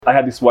I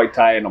had this white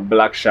tie and a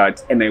black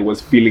shirt, and I was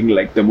feeling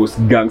like the most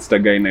gangster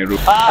guy in Nairobi.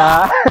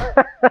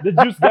 The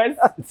juice, guys.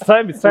 It's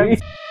time.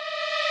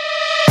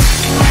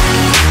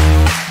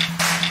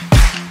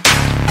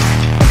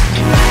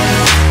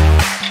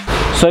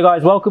 So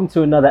guys, welcome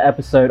to another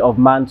episode of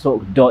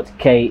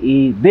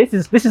mantalk.ke. This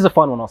is a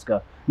fun one,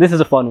 Oscar. This is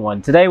a fun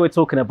one. Today we're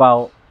talking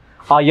about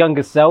our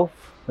younger self.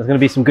 There's going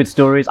to be some good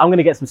stories. I'm going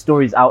to get some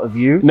stories out of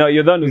you. No,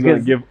 you're the one who's going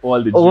to give all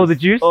the juice. All the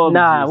juice? All the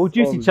Nah, juice. we'll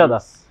juice All each the other.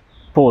 juice.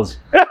 Pause.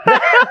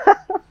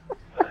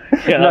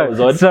 Yeah, that was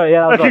odd. So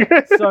yeah, that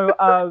was odd.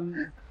 So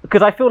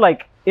because I feel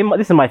like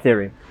this is my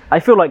theory. I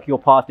feel like your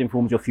past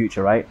informs your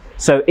future, right?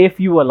 So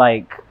if you were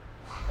like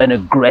an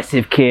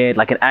aggressive kid,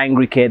 like an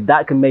angry kid,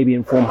 that can maybe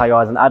inform how you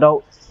are as an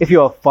adult. If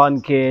you're a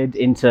fun kid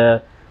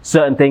into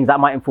certain things,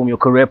 that might inform your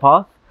career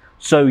path.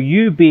 So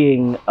you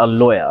being a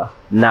lawyer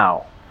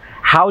now,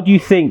 how do you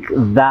think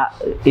that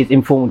is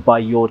informed by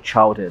your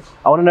childhood?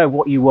 I want to know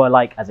what you were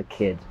like as a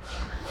kid.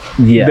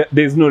 Yeah.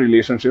 There's no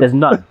relationship. There's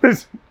none.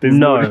 There's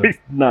No.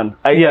 none.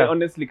 I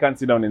honestly can't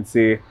sit down and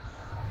say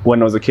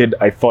when I was a kid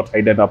I thought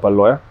I'd end up a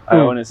lawyer. I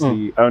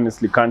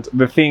honestly can't.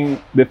 The thing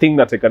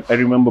that I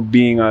remember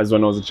being as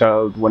when I was a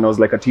child, when I was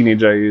like a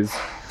teenager, is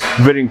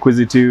very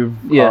inquisitive.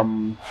 Yeah.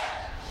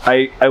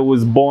 I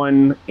was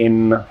born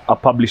in a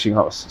publishing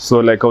house. So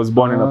like I was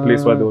born in a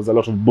place where there was a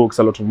lot of books,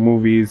 a lot of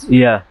movies.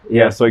 Yeah.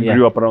 So I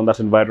grew up around that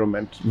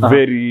environment.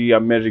 Very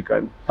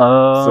American.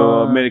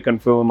 So American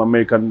film,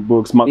 American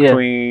books, Mark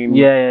Twain.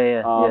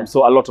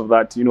 So a lot of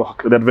that, you know,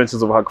 the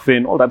Adventures of Huck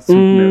Finn, all that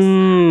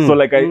sweetness. So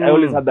like I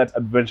always had that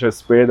adventurous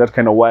spirit, that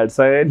kind of wild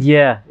side.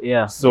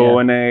 So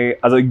when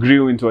as I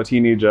grew into a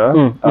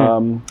teenager,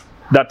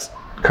 that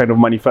kind of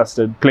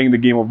manifested playing the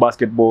game of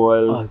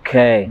basketball,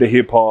 the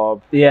hip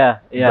hop, you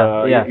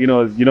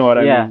know what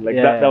I mean, like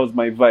that was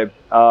my vibe.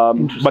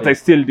 But I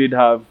still did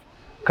have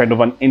kind of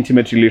an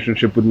intimate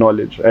relationship with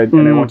knowledge,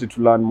 and I wanted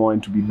to learn more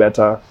and to be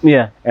better.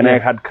 I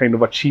had kind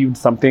of achieved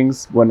some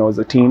things when I was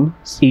a teen.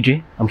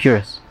 E.g., I'm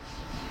curious.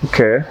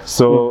 Okay,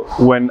 so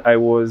when I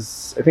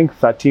was, I think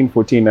 13,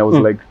 14, I was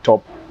like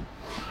top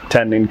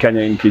 10 in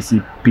Kenya in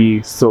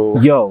KCP. So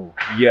so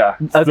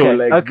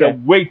like the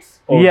weight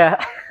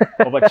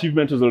of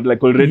achievement was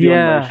like already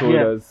on my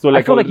shoulders. So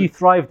like I feel like you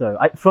thrived though.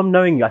 From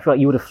knowing you, I feel like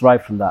you would have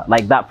thrived from that,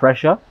 like that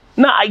pressure.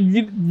 Nah,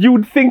 you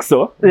would think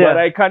so, but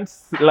I can't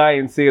lie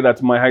and say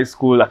that my high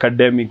school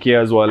academic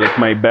years were like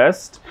my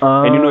best.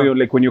 And you know, you're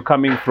like when you're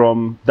coming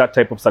from that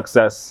type of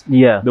success,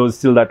 there was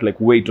still that like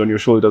weight on your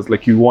shoulders,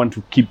 like you want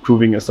to keep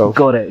proving yourself.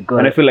 Got it.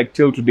 And I feel like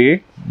till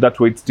today, that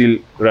weight still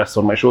rests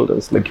on my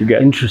shoulders. Like you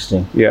get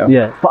interesting.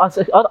 But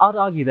I'd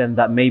argue then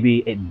that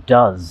maybe it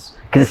does,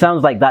 because it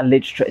sounds like that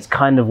literature is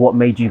kind of what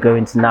made you go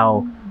into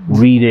now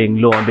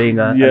reading law and being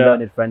a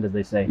learned friend, as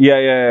they say.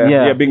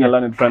 Being a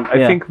learned friend.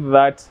 I think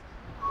that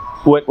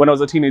when I was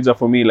a teenager,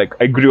 for me, like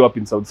I grew up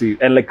in South Sea,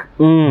 and like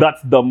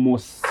that's the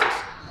most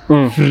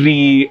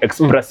free,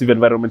 expressive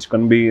environment you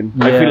can be in.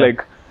 I feel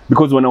like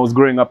because when I was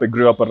growing up, I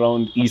grew up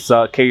around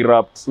Isa,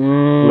 K-Rapt,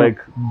 like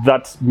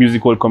that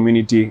musical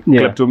community,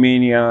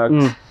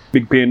 Kleptomaniacs,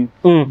 Big Pin,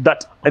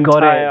 that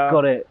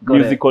entire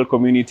musical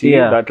community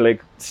that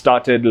like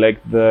started like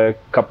the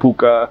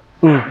Kapuka.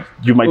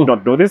 You might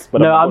not know this,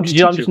 but I'm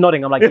just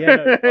nodding. I'm like,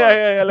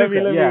 let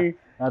me.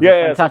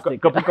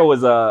 Fantastic. So Kapuka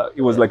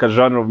was like a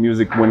genre of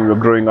music when we were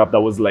growing up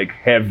that was like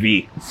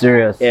heavy,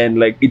 serious, and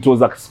like it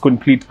was a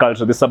complete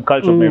culture, the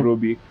subculture of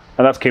Nairobi,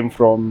 and that came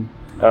from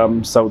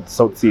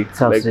South Sea,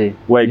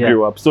 where I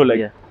grew up. So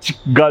like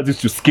girls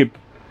used to skip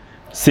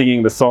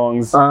singing the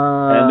songs,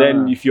 and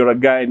then if you're a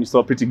guy and you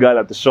saw a pretty girl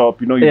at the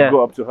shop, you know, you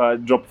go up to her,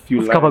 drop a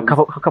few lines,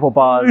 couple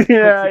bars.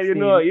 you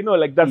know,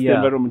 like that's the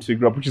environment we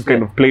grew up, which is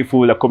kind of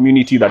playful, a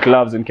community that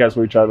loves and cares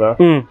for each other.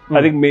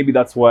 I think maybe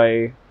that's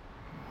why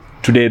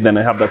today then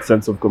I have that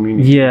sense of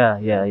community.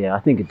 I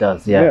think it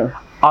does.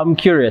 I'm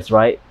curious,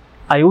 right?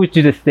 I always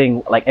do this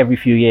thing like every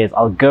few years.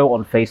 I'll go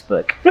on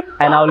Facebook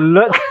and I'll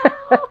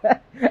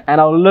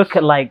look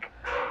at like,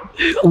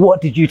 what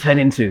did you turn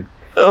into?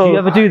 Do you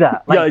ever do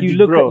that? Like you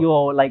look at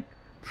your like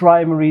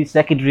primary,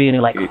 secondary, and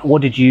you're like,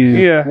 what did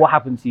you? What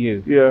happened to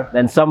you?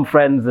 Then some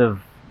friends have,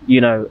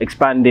 you know,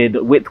 expanded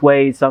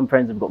widthways. Some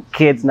friends have got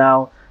kids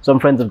now. Some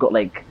friends have got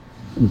like,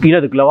 you know,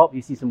 the glow up.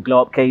 You see some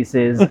glow up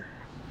cases.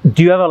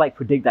 Do you ever like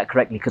predict that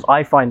correctly? Because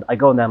I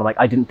go on there and I'm like,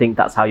 I didn't think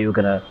that's how you were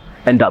gonna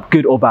end up,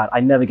 good or bad. I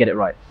never get it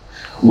right.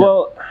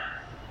 Well,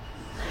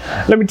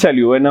 let me tell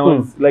you, when I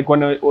was like,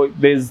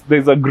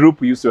 there's a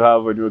group we used to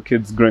have when we were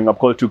kids growing up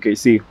called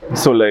 2KC.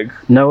 So like,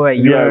 no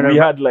way, we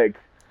had like.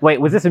 Wait,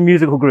 was this a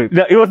musical group?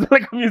 No, it wasn't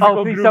like a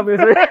musical group.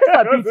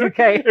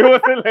 B2K. It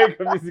wasn't like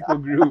a musical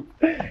group.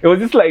 It was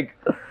just like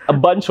a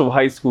bunch of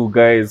high school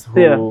guys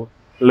who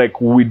like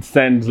would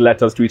send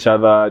letters to each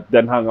other,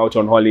 then hang out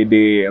on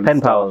holiday and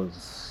pen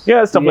pals.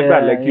 Stuff like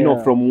that. Like, you know,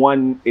 from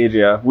one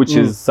area, which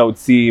is South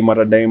Sea,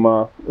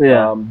 Maradaima,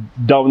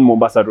 down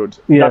Mombasa Road.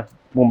 That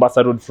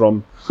Mombasa Road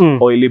from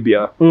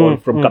Oilibia or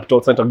from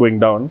Capital Center going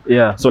down.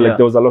 So like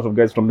there was a lot of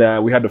guys from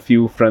there. We had a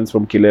few friends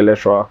from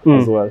Kileleshwa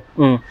as well.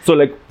 So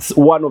like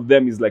one of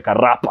them is like a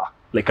rapper.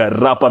 like a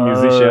rapper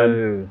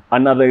musician,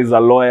 another is a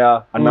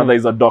lawyer, another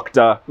is a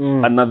doctor,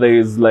 another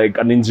is like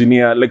an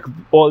engineer, like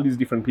all these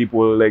different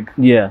people, like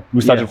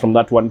we started from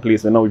that one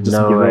place and now we've just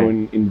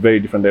grown in very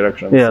different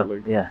directions. Yeah. So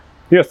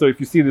like, so if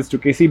you see this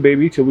 2KC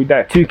baby till we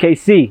die.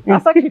 2KC.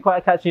 That's actually quite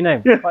a catchy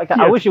name.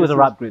 I wish it was a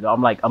rap group though.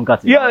 I'm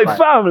gutted. Yeah, it's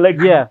fam. Like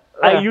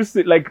I used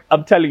to, like,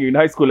 I'm telling you, in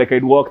high school, like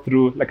I'd walk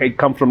through, like I'd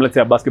come from, let's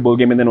say, a basketball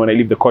game, and then when I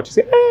leave the court, you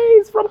say, hey,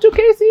 it's from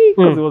 2KC.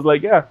 Because it was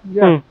like,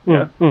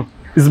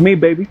 it's me,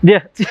 baby.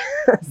 Yeah.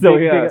 So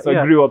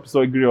I grew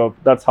up.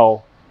 That's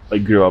how I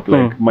grew up.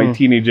 Like my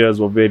teenagers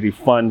were very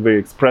fun, very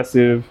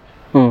expressive,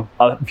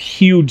 a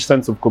huge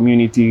sense of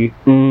community.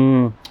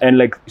 And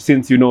like,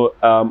 since, you know,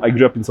 I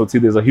grew up in South Sea,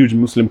 there's a huge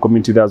Muslim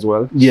community there as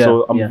well.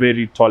 So I'm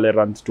very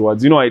tolerant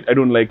towards, you know, I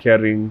don't like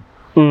hearing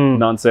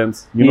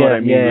nonsense, you know what I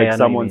mean? Like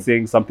someone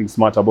saying something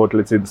smart about,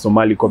 let's say, the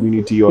Somali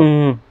community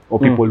or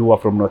people who are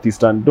from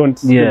Northeastern. Don't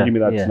give me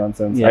that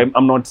nonsense.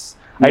 I'm not.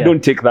 I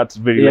don't take that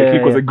very lightly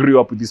because I grew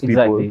up with these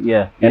people.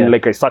 And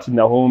like I sat in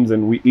their homes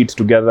and we eat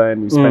together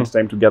and we spent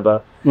time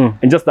together.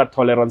 And just that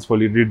tolerance for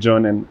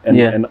religion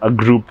and a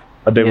group,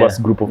 a diverse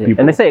group of people.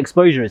 And they say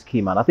exposure is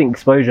key, man. I think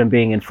exposure and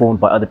being informed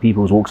by other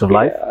people's walks of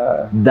life,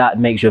 that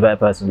makes you a better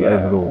person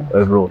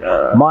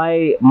overall.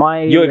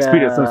 My your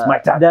experience is my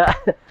time.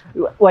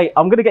 Wait,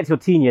 I'm gonna get to your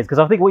teen years because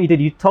I think what you did,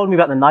 you told me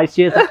about the nice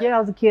years. Like, I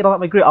was a kid, I like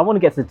my group. I want to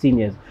get to the teen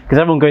years because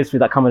everyone goes through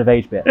that coming of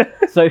age bit.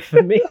 So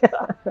for me,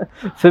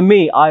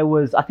 I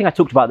think I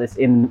talked about this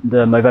in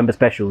the Movember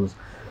specials.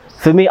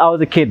 For me, I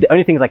was a kid. The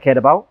only things I cared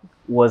about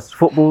was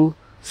football,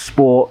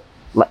 sport,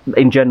 like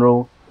in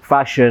general,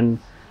 fashion,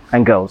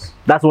 and girls.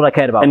 That's all I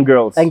cared about. And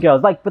girls.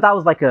 Like, but that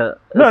was like a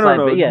no.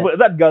 But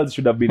that girls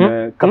should have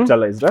been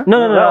capitalized, right?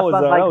 No.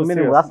 That's like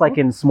minimal. That's like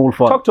in small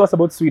font. Talk to us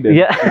about Sweden.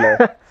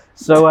 Yeah.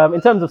 So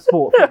in terms of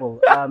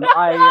football,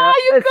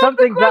 it's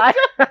something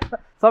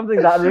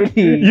that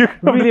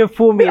really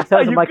informed me in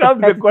terms of my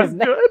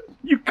competitiveness.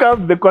 You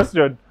calmed the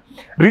question.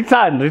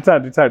 Return.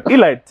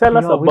 Eli, tell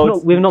us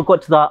about. We've not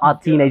got to our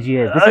teenage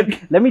years.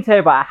 Let me tell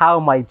you about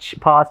how my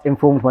past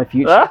informed my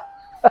future.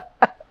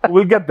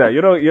 We'll get there.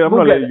 You know, I'm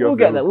not letting you off.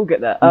 We'll get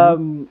there.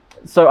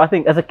 So I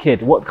think as a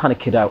kid, what kind of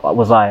kid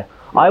was I?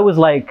 I was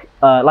like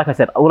I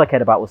said, all I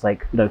cared about was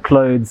like, you know,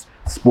 clothes,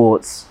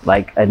 sports,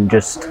 like, and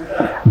just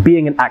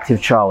being an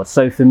active child.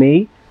 So for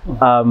me,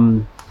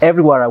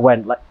 everywhere I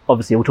went, like,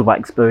 obviously we'll talk about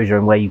exposure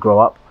and where you grow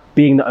up.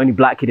 Being the only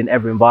black kid in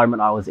every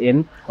environment I was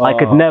in, I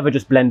could never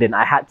just blend in.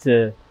 I had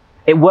to.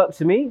 It worked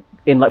for me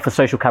in, like, for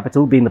social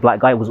capital. Being the black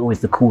guy was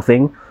always the cool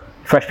thing.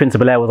 Fresh Prince of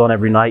Bel-Air was on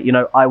every night. You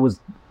know, I was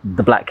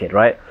the black kid,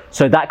 right?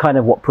 So that kind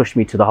of what pushed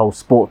me to the whole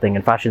sport thing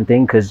and fashion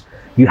thing, because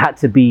you had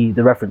to be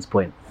the reference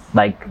point.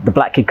 Like, the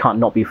black kid can't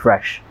not be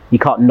fresh. He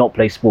can't not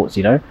play sports,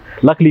 you know?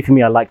 Luckily for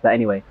me, I liked that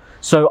anyway.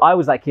 So I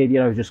was that kid, you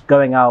know, just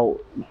going out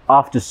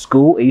after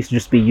school. It used to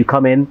just be, you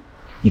come in,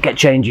 you get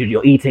changed,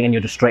 you're eating, and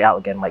you're just straight out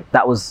again. Like,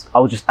 I was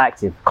just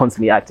active,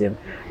 constantly active.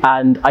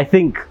 And I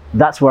think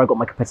that's where I got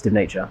my competitive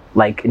nature,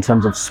 like, in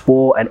terms of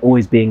sport and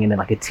always being in,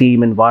 like, a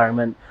team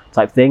environment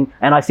type thing.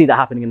 And I see that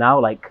happening now,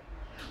 like,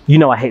 you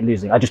know, I hate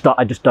losing. I just don't,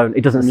 it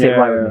doesn't sit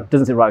right with me. It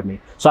doesn't sit right with me.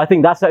 So I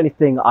think that's the only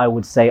thing I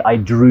would say I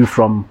drew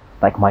from,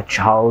 like, my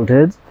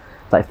childhood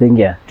type thing.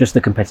 Just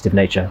the competitive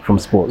nature from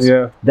sports.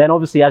 Then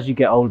obviously as you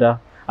get older,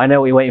 I know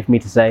what you're waiting for me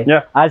to say.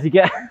 As you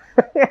get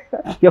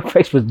your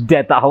face was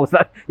dead that whole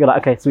time. You're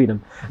like, okay,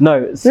 Sweden.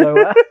 No,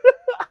 so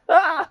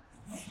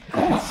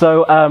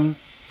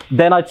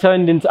then I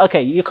turned into,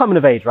 okay, you're coming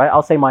of age, right?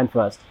 I'll say mine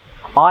first.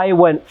 I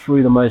went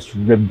through the most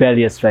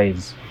rebellious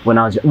phase when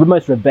I was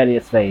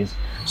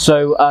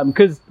So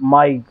because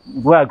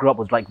where I grew up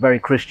was, like, very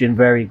Christian,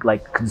 very,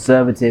 like,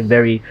 conservative,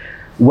 very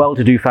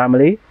well-to-do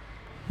family.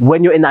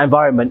 When you're in that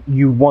environment,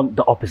 you want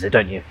the opposite,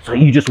 don't you? So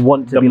you just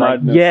want to be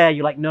madness. Like,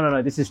 you're like,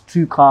 no, this is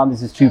too calm,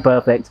 this is too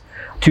perfect,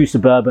 too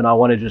suburban, I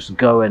want to just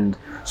go. And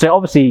so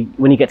obviously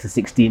when you get to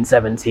 16,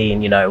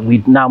 17, you know, we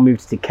now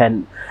moved to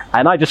Kent,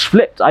 and I just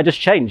flipped, I just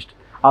changed.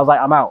 I was like,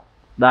 I'm out.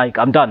 Like,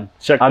 I'm done.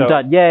 I'm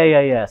done.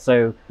 Yeah.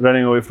 So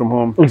running away from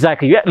home.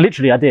 Exactly. Yeah,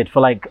 literally I did for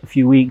like a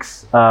few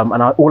weeks.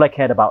 And all I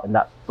cared about in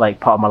that, like,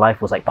 part of my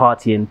life was, like,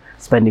 partying,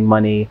 spending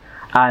money.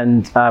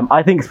 And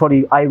I think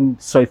I'm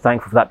so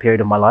thankful for that period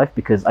of my life,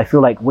 because I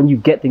feel like when you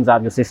get things out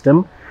of your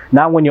system,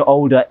 now when you're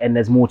older and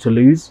there's more to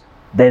lose,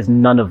 there's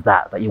none of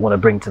that you want to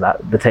bring to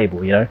the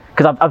table, you know?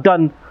 Because I've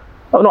done,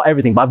 not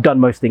everything, but I've done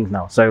most things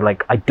now. So,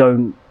 like, I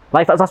don't,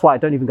 like, that's why I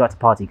don't even go out to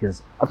party,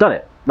 because I've done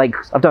it. Like,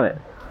 I've done it.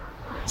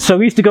 So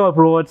we used to go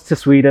abroad to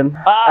Sweden.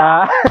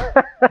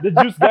 The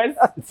juice, guys.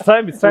 It's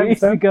time. We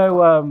used to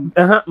go.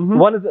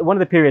 One of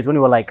the periods when we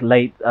were, like,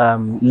 late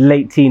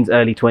teens,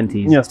 early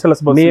 20s. Yes, tell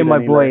us about me Sweden,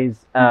 and my boys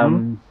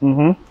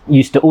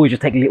used to always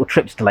just take little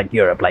trips to, like,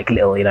 Europe, like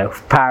little, you know,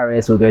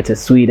 Paris. We'll go to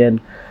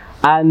Sweden.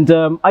 And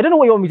I don't know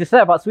what you want me to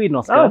say about Sweden,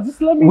 Oscar.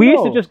 Just let me know. We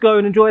used to just go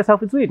and enjoy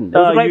ourselves in Sweden. It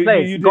was a great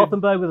place.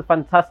 Gothenburg was a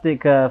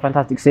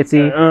fantastic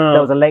city.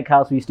 There was a lake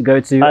house we used to go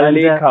to.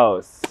 Lake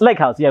house. Lake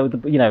house, yeah.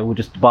 With we'll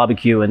just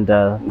barbecue, and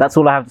that's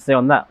all I have to say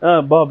on that.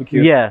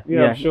 Barbecue.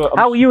 Yeah. Sure.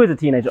 How were you as a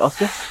teenager,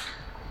 Oscar?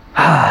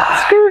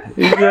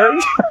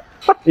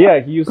 Yeah,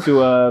 he used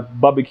to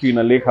barbecue in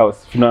a lake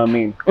house. If you know what I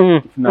mean.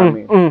 If you know what I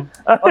mean.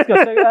 Oscar,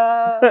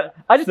 so,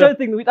 I just don't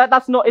think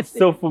that's not. It's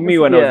so for me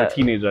when I was a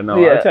teenager. Now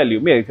I tell you,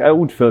 mate, I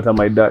would filter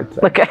my dad.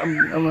 Okay.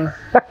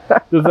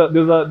 There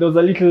was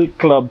a little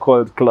club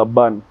called Club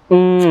Ban.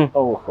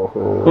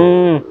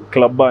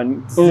 Club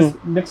Ban. It's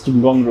just next to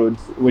Ngong Road.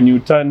 When you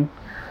turn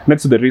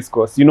next to the race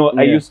course, you know,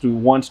 I used to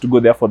want to go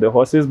there for the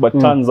horses, but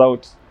turns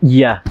out,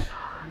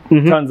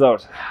 turns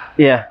out,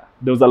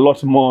 there was a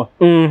lot more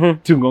to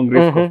Ngong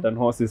race course than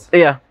horses.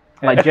 Yeah,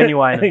 like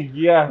genuine.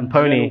 And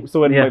pony.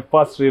 So when my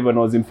first rave when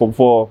I was in Form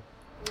 4,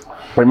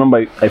 I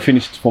remember I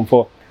finished Form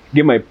 4,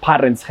 gave my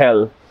parents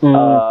hell,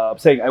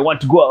 saying I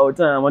want to go out,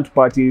 I want to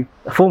party.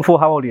 Form 4,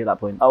 how old are you at that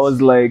point? I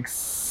was like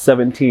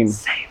 17.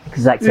 Same,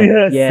 exact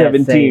same. Yeah,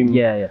 17. Same.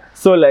 Yeah.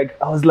 So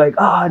like I was like,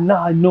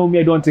 no me,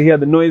 I don't want to hear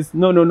the noise.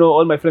 No,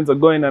 all my friends are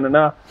going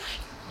and.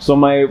 So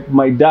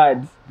my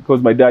dad,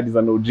 because my dad is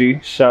an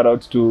OG, shout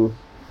out to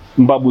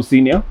Mbabu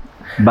Senior.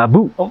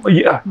 Babu. Oh,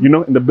 yeah, you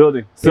know, in the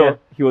building. So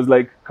he was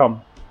like,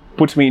 come,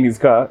 put me in his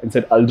car and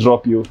said, I'll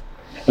drop you.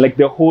 Like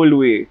the whole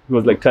way, he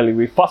was like telling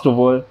me, first of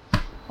all, I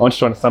want you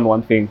to understand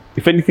one thing.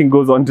 If anything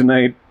goes on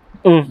tonight,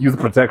 use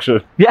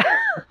protection. Yeah.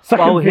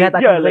 Second we had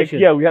that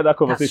conversation. We had that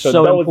conversation. That's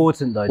so that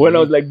important though. When I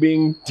was like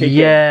being taken.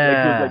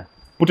 Yeah.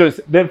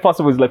 Then first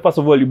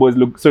of all, you boys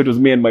look. So it was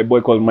me and my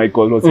boy called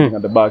Michael who was sitting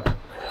at the back.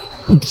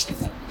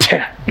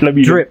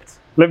 Dripped.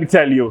 Let me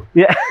tell you.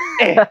 Yeah.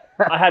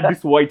 I had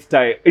this white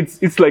tie.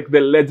 It's like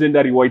the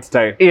legendary white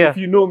tie. Yeah. If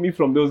you know me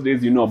from those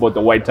days, you know about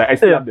the white tie. I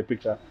still have the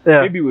picture.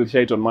 Yeah. Maybe we'll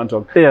share it on Man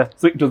Talk. Yeah.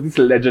 So it was this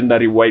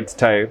legendary white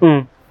tie.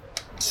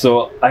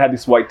 So I had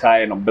this white tie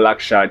and a black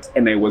shirt,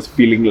 and I was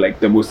feeling like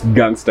the most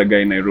gangster guy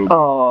in Nairobi.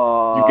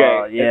 Oh, you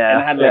guys,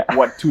 yeah. And I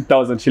had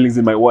 2,000 shillings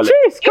in my wallet.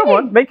 Jeez, come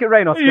on, make it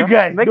rain, Oscar. You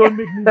guys, don't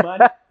make me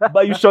mad.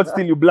 Buy you shots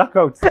till you black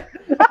out.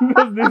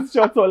 Because these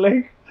shots were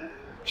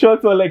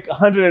like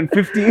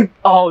 150.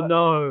 Oh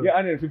no. Yeah,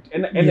 150.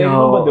 And I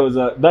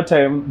remember that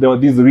time there were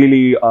these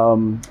really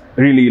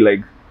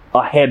like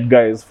ahead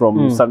guys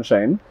from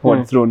Sunshine who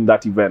had thrown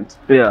that event.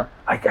 Yeah.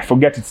 I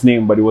forget its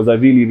name, but it was a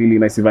really, really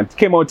nice event. It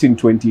came out in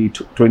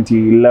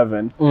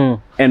 2011,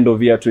 end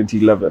of year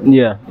 2011.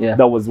 Yeah.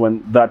 That was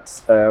when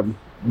that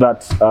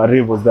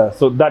rave was there.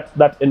 So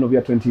that end of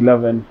year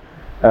 2011.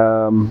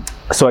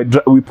 So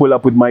we pull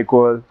up with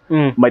Michael.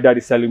 My dad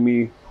is telling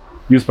me,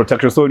 use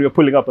protection. So when we were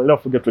pulling up, I'll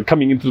never forget, we're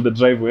coming in through the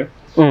driveway.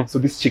 So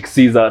this chick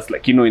sees us,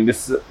 like, you know, in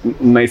this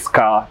nice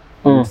car.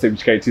 Same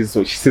which car it is.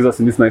 So she sees us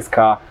in this nice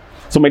car.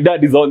 So my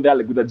dad is on there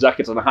like with a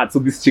jacket and a hat. So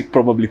this chick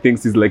probably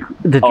thinks he's like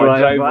the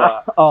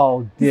driver.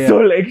 Oh dear. So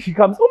like she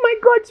comes, oh my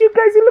god, you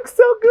guys, you look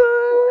so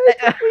good.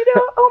 You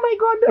know, oh my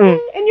god,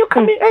 and you're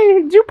coming.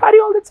 Hey, do you party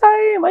all the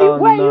time?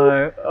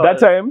 That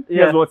time,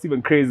 here's what's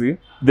even crazy.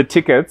 The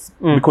tickets,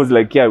 because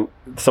like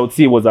South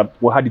Sea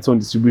had its own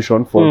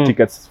distribution for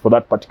tickets for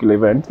that particular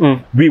event.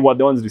 We were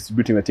the ones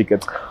distributing the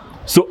tickets.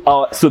 So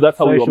that's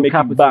how we were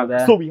making back.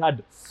 There. So we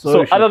had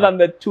other than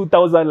the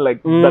 2,000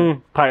 like that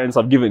parents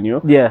have given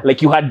you,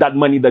 like you had that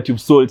money that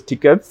you've sold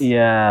tickets,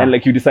 and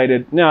like you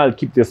decided, no, I'll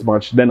keep this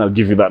much, then I'll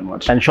give you that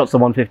much. And shots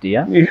of 150,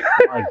 yeah?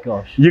 Oh my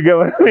gosh. You get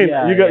what I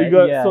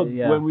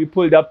mean? When we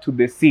pulled up to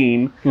the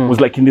scene, it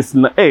was like in this,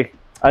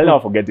 I'll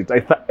never forget it.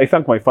 I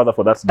thank my father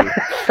for that day.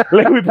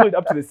 Like we pulled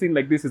up to the scene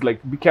like this, is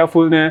like, be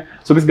careful now.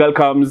 So this girl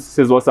comes,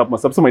 says, what's up?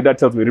 So my dad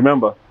tells me,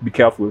 remember, be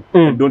careful.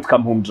 And don't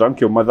come home drunk.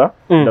 Your mother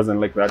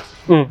doesn't like that.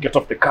 Get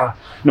off the car.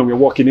 You know, we're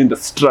walking in the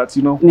streets,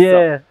 you know.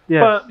 Yeah.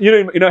 But, you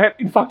know,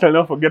 in fact, I'll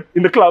never forget,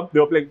 in the club, they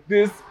were playing,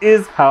 this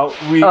is how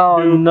we do.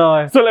 Oh,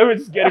 no. So like, we're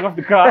just getting off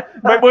the car.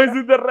 My boys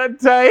with the red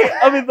tie,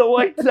 I'm in the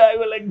white tie.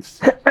 We're like,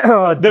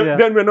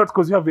 then we're not,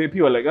 because we have VIP.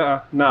 We're like,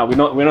 nah, we're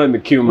not in the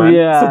queue, man.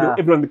 Yeah. So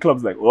everyone in the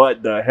club's like,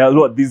 what the hell?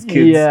 What these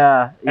kids?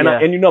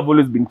 And you know, I've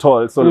always been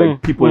tall, so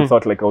like people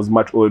thought like I was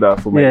much older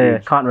for my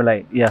age. Can't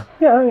relate. Yeah.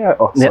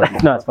 Oh, sorry.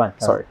 No, it's fine.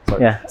 Sorry.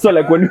 Yeah. So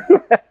like when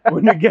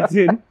we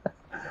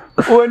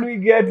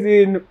get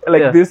in,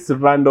 like this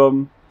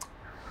random,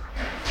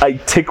 I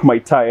take my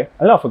tie.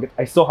 I'll never forget.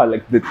 I saw her,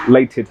 like the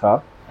light hit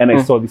her, and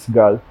I saw this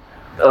girl.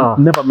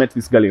 Never met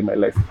this girl in my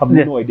life. Have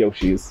no idea who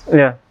she is.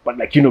 Yeah. But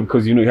like, you know,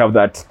 because you know you have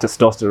that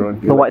testosterone.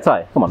 The white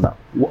tie. Come on now.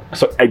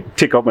 So I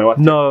take out my white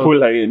tie,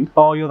 pull her in.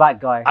 Oh, you're that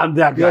guy. I'm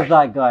that guy. You're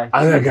that guy.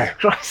 I'm that guy.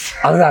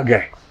 I'm that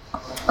guy.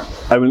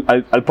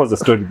 I'll pause the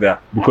story there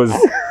because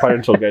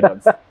parental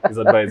guidance is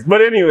advised.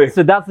 But anyway,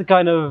 so that's the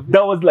kind of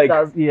that was like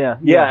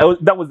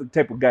that was the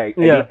type of guy.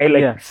 I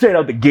like straight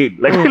out the gate.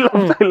 Like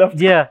I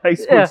loved. Yeah, I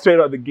spoke straight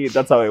out the gate.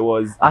 That's how it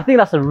was. I think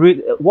that's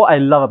what I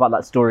love about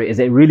that story is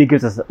it really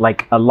gives us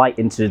like a light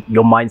into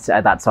your mindset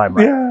at that time,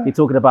 right? Yeah. You're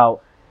talking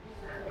about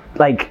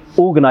like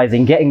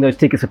organizing, getting those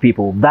tickets for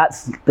people.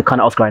 That's the kind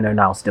of Oscar I know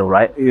now, still,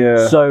 right?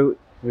 Yeah. So.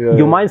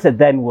 Your mindset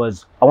then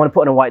was, I want to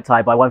put on a white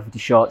tie, buy 150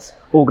 shots,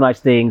 organize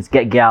things,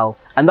 get gal,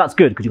 and that's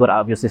good because you got it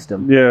out of your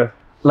system. Yeah.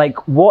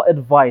 Like, what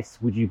advice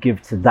would you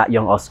give to that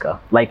young Oscar?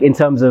 Like, in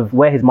terms of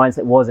where his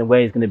mindset was and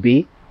where he's going to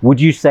be,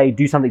 would you say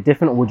do something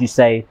different, or would you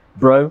say,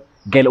 bro,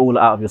 get it all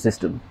out of your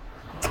system?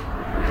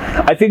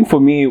 I think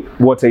for me,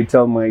 what I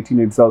tell my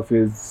teenage self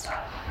is,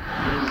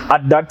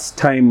 at that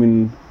time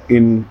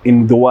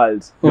in the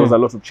world, there was a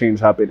lot of change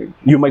happening.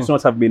 You might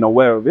not have been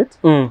aware of it,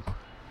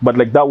 but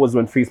like that was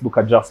when Facebook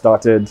had just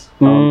started,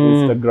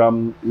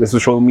 Instagram, the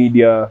social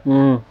media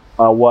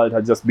world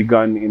had just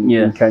begun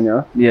in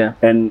Kenya,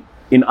 and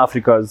in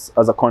Africa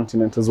as a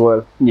continent as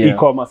well.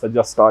 E-commerce had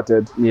just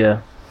started,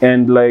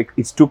 and like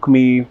it took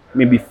me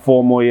maybe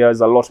 4 more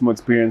years, a lot more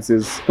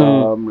experiences,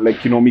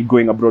 like, you know, me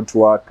going abroad to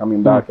work,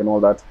 coming back and all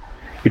that.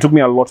 It took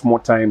me a lot more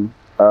time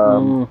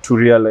to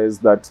realize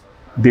that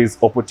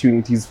there's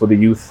opportunities for the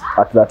youth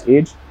at that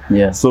age.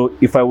 So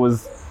if I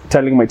was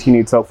telling my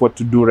teenage self what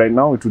to do right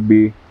now, it would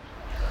be,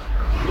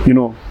 you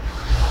know,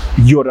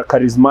 you're a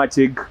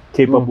charismatic,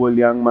 capable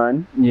young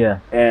man,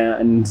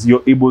 and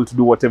you're able to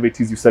do whatever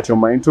it is you set your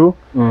mind to.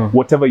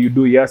 Whatever you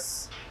do,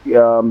 yes,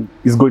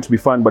 is going to be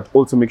fun, but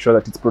also make sure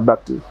that it's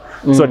productive,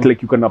 so that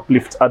like you can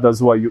uplift others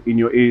who are in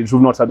your age,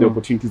 who've not had the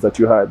opportunities that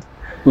you had,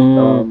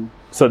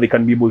 so they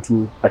can be able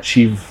to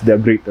achieve their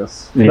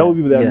greatness. That would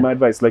be my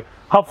advice. Like,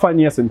 have fun,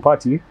 yes, and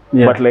party,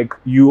 but like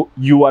you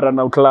are an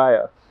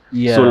outlier.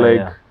 So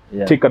like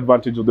take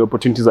advantage of the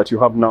opportunities that you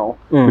have now,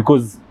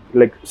 because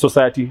like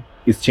society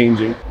is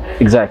changing.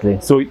 Exactly.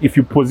 So if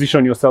you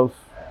position yourself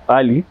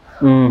early,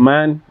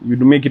 man,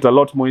 you'd make it a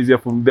lot more easier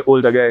for the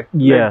older guy.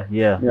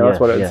 That's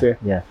what I'd say.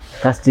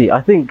 That's the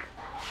I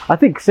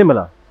think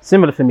similar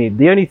for me.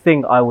 The only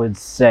thing I would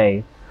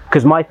say,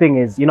 because my thing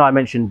is, you know, I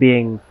mentioned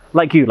being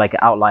like you, like an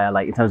outlier,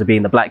 like in terms of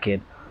being the black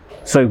kid.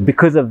 So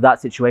because of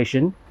that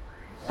situation,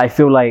 I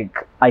feel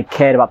like I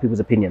cared about people's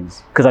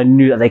opinions because I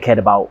knew that they cared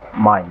about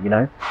mine, you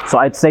know? So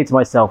I'd say to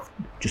myself,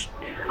 just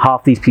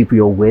half these people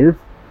you're with,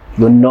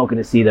 you're not going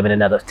to see them in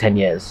another 10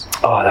 years.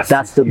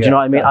 That's do you know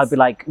what I mean? I'd be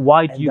like,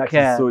 why do you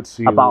care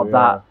about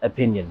that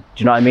opinion?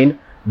 Do you know what I mean?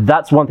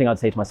 That's one thing I'd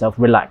say to myself,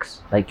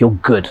 relax. Like, you're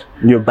good.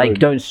 Like,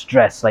 don't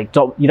stress. Like,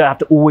 you don't have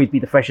to always be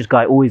the freshest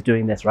guy, always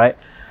doing this, right?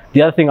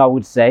 The other thing I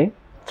would say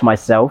to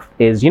myself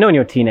is, you know, when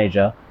you're a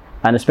teenager,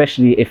 and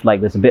especially if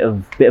like there's a bit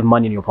of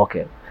money in your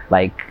pocket,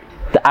 like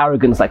the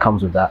arrogance that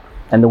comes with that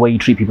and the way you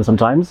treat people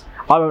sometimes.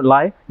 I won't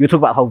lie, you talk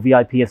about how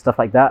VIP and stuff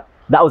like that.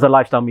 That was a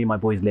lifestyle me and my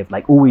boys lived.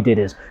 Like, all we did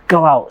is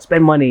go out,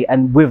 spend money,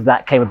 and with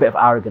that came a bit of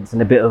arrogance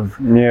and a bit of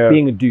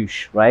being a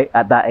douche, right?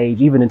 At that age,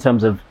 even in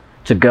terms of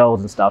to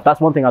girls and stuff. That's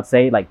one thing I'd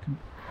say, like,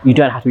 you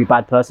don't have to be a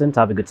bad person to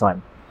have a good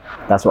time.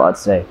 That's what I'd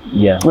say.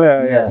 You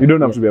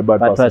don't have to be a bad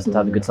person to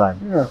have a good time.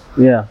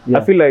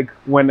 I feel like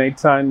when I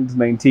turned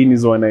 19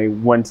 is when I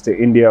went to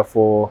India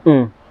for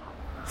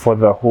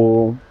the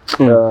whole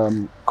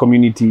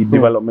community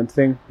development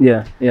thing.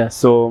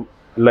 So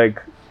like,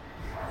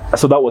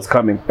 so that was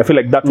coming. I feel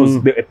like that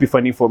was the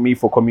epiphany for me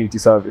for community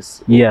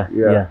service.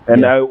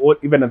 And I,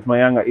 even at my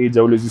younger age, I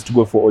always used to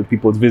go for old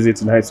people's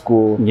visits in high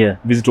school,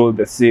 visit all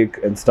the sick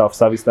and stuff,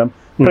 service them.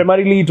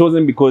 Primarily, it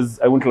wasn't because,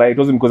 I won't lie, it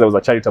wasn't because I was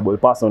a charitable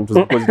person. It was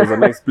because it was a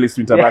nice place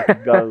to interact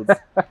with girls.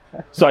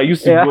 So I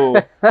used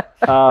to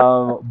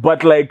go.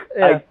 But like,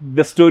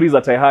 the stories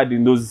that I had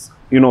in those,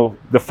 you know,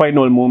 the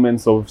final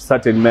moments of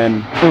certain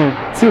men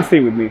still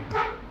stay with me.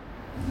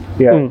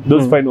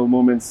 Those final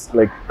moments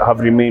like have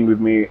remained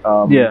with me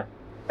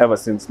ever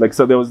since. Like,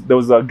 so there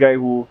was a guy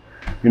who,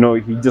 you know,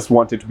 he just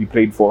wanted to be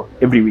prayed for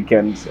every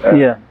weekend.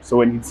 So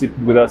when he'd sit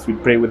with us,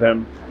 we'd pray with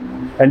him,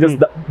 and just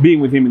being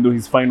with him in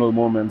his final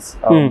moments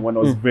when I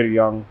was very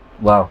young.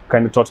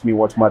 Kind of taught me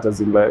what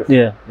matters in life.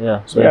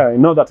 So I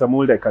know that I'm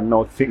old, I can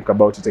now think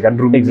about it. I can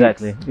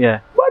ruminate.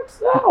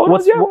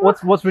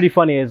 But what's really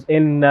funny is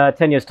in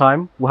 10 years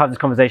time, we'll have this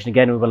conversation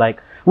again. And we'll be like,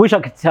 wish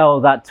I could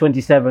tell that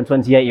 27,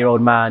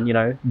 28-year-old man, you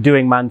know,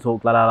 doing man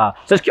talk, la la la.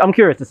 So I'm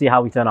curious to see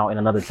how we turn out in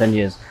another 10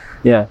 years.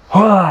 But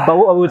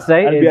what I would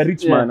say I'll be a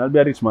rich man. I'll be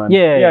a rich man. I'll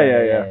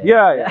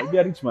be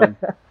a rich man.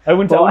 I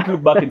won't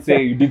look back and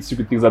say you did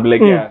stupid things. I'll be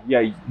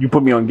like, you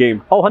put me on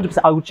game. 100%.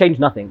 I would change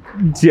nothing.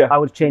 I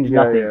would change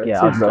nothing.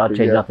 I'd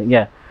change nothing.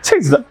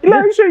 Change that.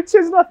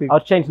 Change nothing. I'll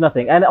change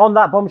nothing. And on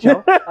that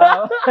bombshell,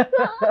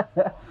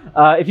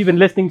 if you've been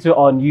listening to it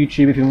on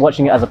YouTube, if you've been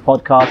watching it as a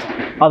podcast,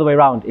 other way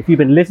around, if you've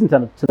been listening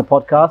to the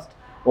podcast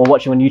or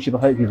watching on YouTube,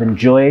 I hope you've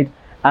enjoyed.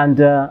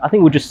 And I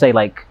think we'll just say,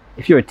 like,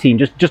 if you're a teen,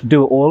 just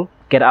do it all,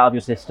 get it out of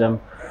your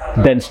system,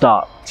 then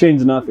start.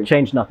 Change nothing.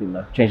 Change nothing,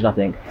 though. Change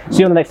nothing. See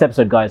you on the next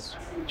episode, guys.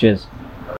 Cheers.